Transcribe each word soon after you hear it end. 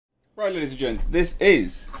Right, ladies and gents, this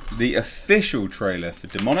is the official trailer for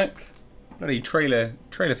Demonic. Bloody trailer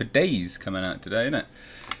for days coming out today, isn't it?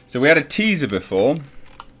 So we had a teaser before,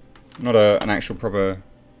 not an actual proper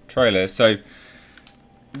trailer. So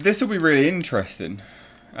this will be really interesting.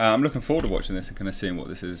 I'm looking forward to watching this and kind of seeing what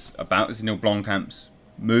this is about. This is Neill Blomkamp's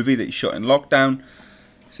movie that he shot in lockdown.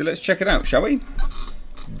 So let's check it out, shall we?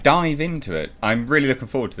 Let's dive into it. I'm really looking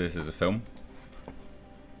forward to this as a film.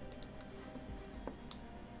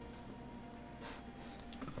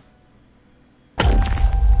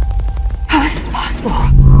 How is this possible?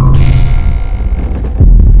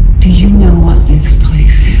 Do you know what this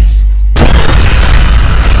place is?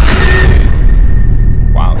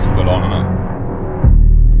 Wow, it's full on,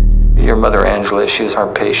 isn't it? Your mother, Angela, she's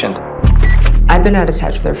our patient. I've been out of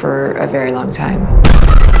touch with her for a very long time.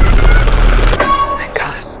 Oh my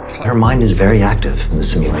God. Her mind is very active in the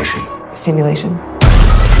simulation. Simulation.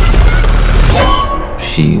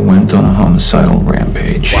 She went on a homicidal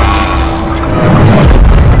rampage.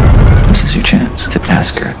 This is your chance to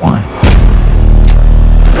ask her why.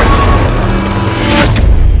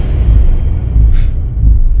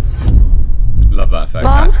 Love that effect.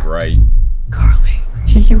 Mom? That's great. Carly,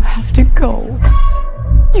 you have to go.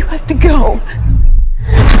 You have to go.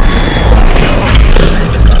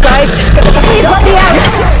 Guys, please let me out.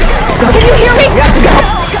 Can you hear me? You have to go.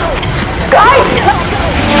 Guys!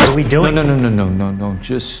 What are we doing? No.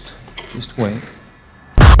 Just wait.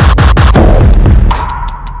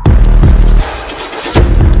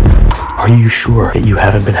 Are you sure that you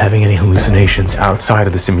haven't been having any hallucinations outside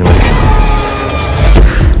of the simulation?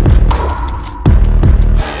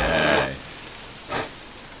 Yes.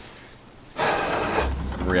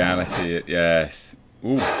 Reality, yes.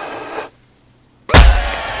 Ooh.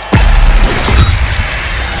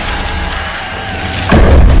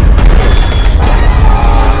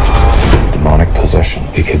 Demonic possession.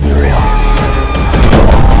 It could be real.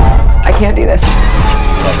 I can't do this.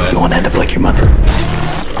 You want to end up like your mother.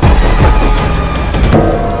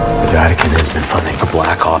 The Vatican has been funding a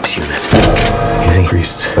black ops unit, using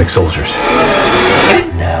priests like soldiers.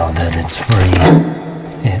 Now that it's free,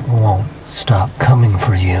 it won't stop coming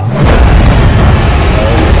for you.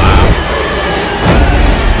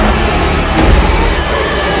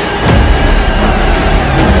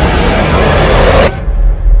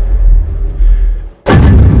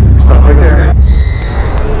 Stop right there.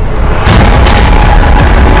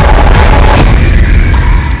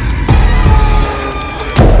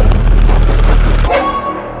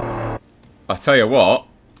 I tell you what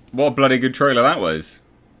a bloody good trailer that was.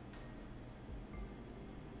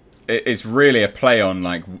 It's really a play on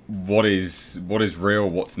like what is real,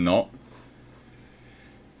 what's not.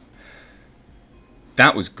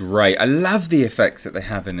 That was great. I love the effects that they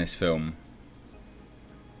have in this film.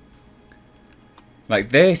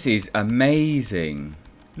 Like, this is amazing.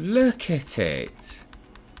 Look at it.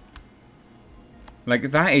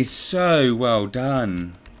 Like, that is so well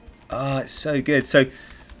done. Oh, it's so good. So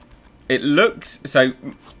it looks, so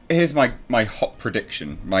here's my hot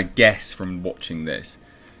prediction, my guess from watching this.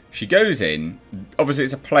 She goes in, obviously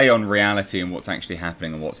it's a play on reality and what's actually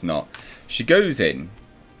happening and what's not. She goes in,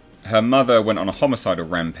 her mother went on a homicidal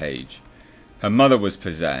rampage. Her mother was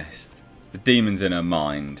possessed. The demon's in her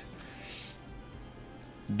mind.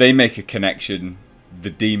 They make a connection. The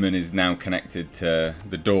demon is now connected to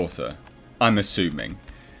the daughter, I'm assuming.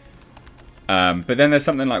 But then there's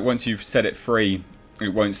something like once you've set it free,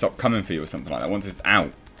 it won't stop coming for you or something like that once it's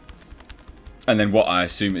out. And then what I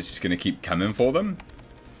assume is just going to keep coming for them.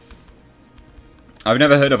 I've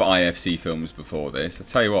never heard of IFC films before this. I'll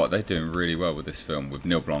tell you what, they're doing really well with this film with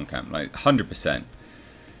Neill Blomkamp. Like, 100%.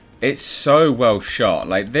 It's so well shot.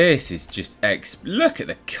 Like, this is just... Look at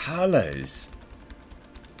the colours.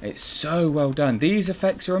 It's so well done. These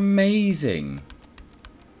effects are amazing.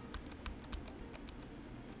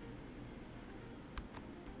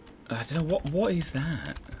 I don't know, what is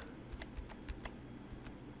that?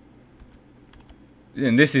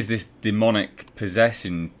 And this is this demonic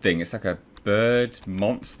possession thing. It's like a bird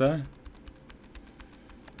monster.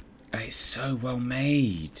 It's so well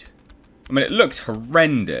made. I mean, it looks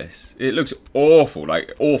horrendous. It looks awful,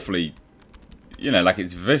 like awfully, you know, like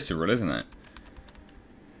it's visceral, isn't it?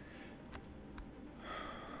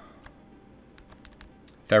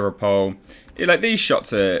 Therapole. Yeah, like these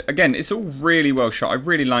shots are, again, it's all really well shot. I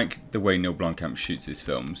really like the way Neill Blomkamp shoots his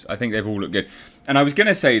films. I think they've all looked good. And I was going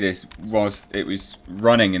to say this whilst it was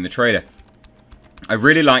running in the trailer. I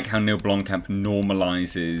really like how Neill Blomkamp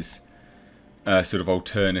normalizes sort of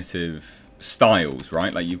alternative styles,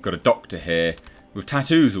 right? Like you've got a doctor here with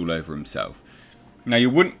tattoos all over himself. Now you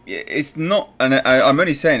wouldn't, it's not, and I'm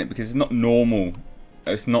only saying it because it's not normal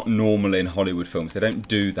It's not normal in Hollywood films. They don't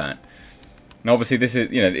do that. And obviously this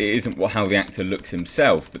is, you know, it isn't how the actor looks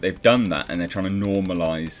himself, but they've done that and they're trying to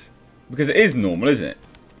normalise, because it is normal, isn't it?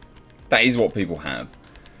 That is what people have.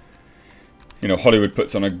 You know, Hollywood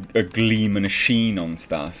puts on a gleam and a sheen on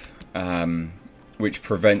stuff, which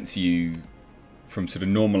prevents you from sort of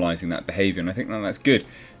normalising that behaviour, and I think that's good.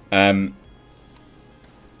 They've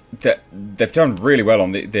done really well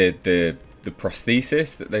on the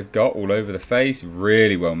prosthesis that they've got all over the face.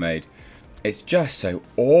 Really well made. It's just so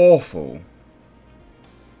awful.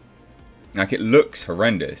 Like, it looks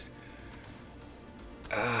horrendous.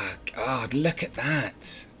 Ah, God, look at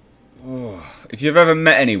that. Oh. If you've ever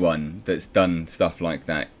met anyone that's done stuff like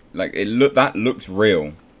that, like, that looks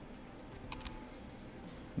real.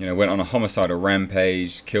 You know, went on a homicidal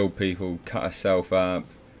rampage, killed people, cut herself up,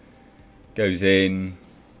 goes in.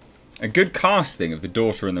 A good casting of the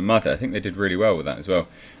daughter and the mother. I think they did really well with that as well.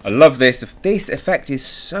 I love this. This effect is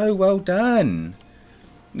so well done.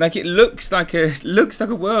 Like, it looks like a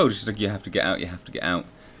world. It's just like, you have to get out, you have to get out.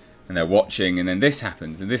 And they're watching, and then this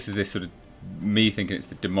happens. And this is this sort of me thinking it's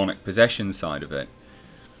the demonic possession side of it.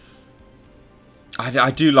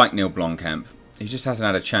 I do like Neill Blomkamp. He just hasn't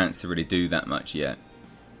had a chance to really do that much yet.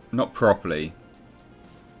 Not properly.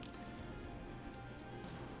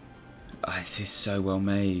 Oh, this is so well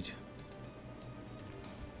made.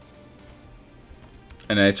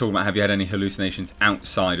 And they're talking about, have you had any hallucinations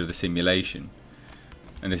outside of the simulation?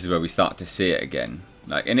 And this is where we start to see it again.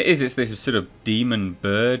 Like, and it's this sort of demon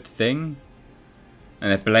bird thing.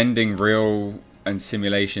 And they're blending real and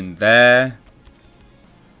simulation there.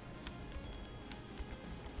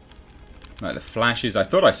 Like the flashes, I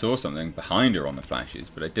thought I saw something behind her on the flashes,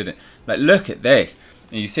 but I didn't. Like, look at this.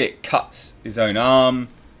 And you see it cuts his own arm,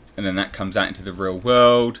 and then that comes out into the real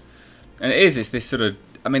world. And it's this sort of,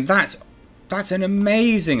 I mean, that's an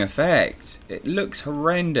amazing effect. It looks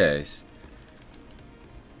horrendous.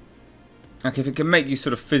 Like, if it can make you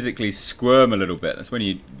sort of physically squirm a little bit, that's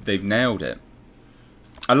when they've nailed it.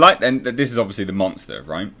 I like, and this is obviously the monster,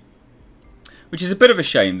 right? Which is a bit of a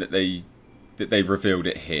shame that they've revealed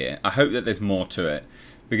it here. I hope that there's more to it,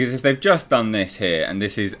 because if they've just done this here and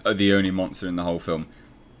this is the only monster in the whole film,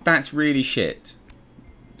 that's really shit.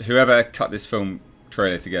 Whoever cut this film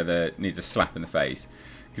trailer together needs a slap in the face,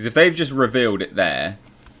 because if they've just revealed it there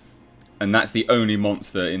and that's the only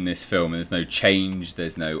monster in this film, and there's no change,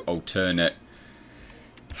 there's no alternate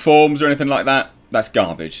forms or anything like that, that's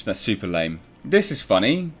garbage. That's super lame. This is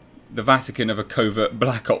funny. The Vatican of a covert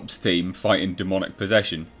Black Ops team fighting demonic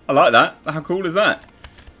possession. I like that. How cool is that?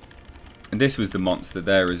 And this was the monster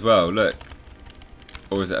there as well. Look.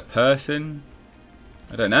 Or is it a person?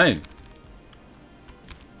 I don't know.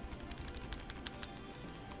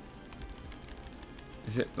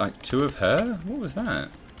 Is it like two of her? What was that?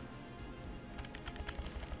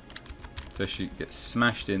 So she gets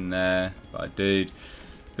smashed in there by a dude.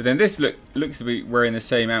 But then this looks to be wearing the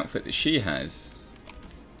same outfit that she has.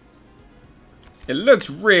 It looks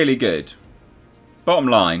really good. Bottom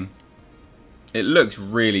line, it looks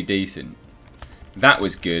really decent. That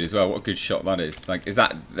was good as well. What a good shot that is. Like, is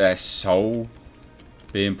that their soul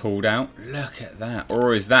being pulled out? Look at that.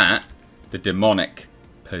 Or is that the demonic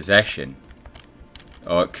possession?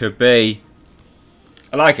 Oh, it could be.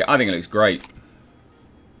 I like it. I think it looks great.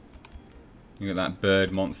 You got that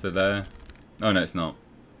bird monster there. Oh, no, it's not.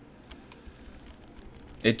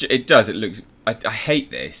 It does. It looks... I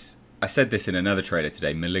hate this. I said this in another trailer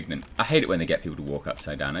today, Malignant. I hate it when they get people to walk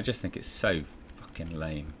upside down. I just think it's so fucking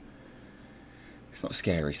lame. It's not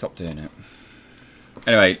scary. Stop doing it.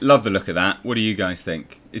 Anyway, love the look of that. What do you guys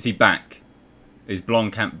think? Is he back? Is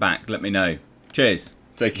Blomkamp back? Let me know. Cheers.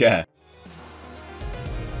 Take care.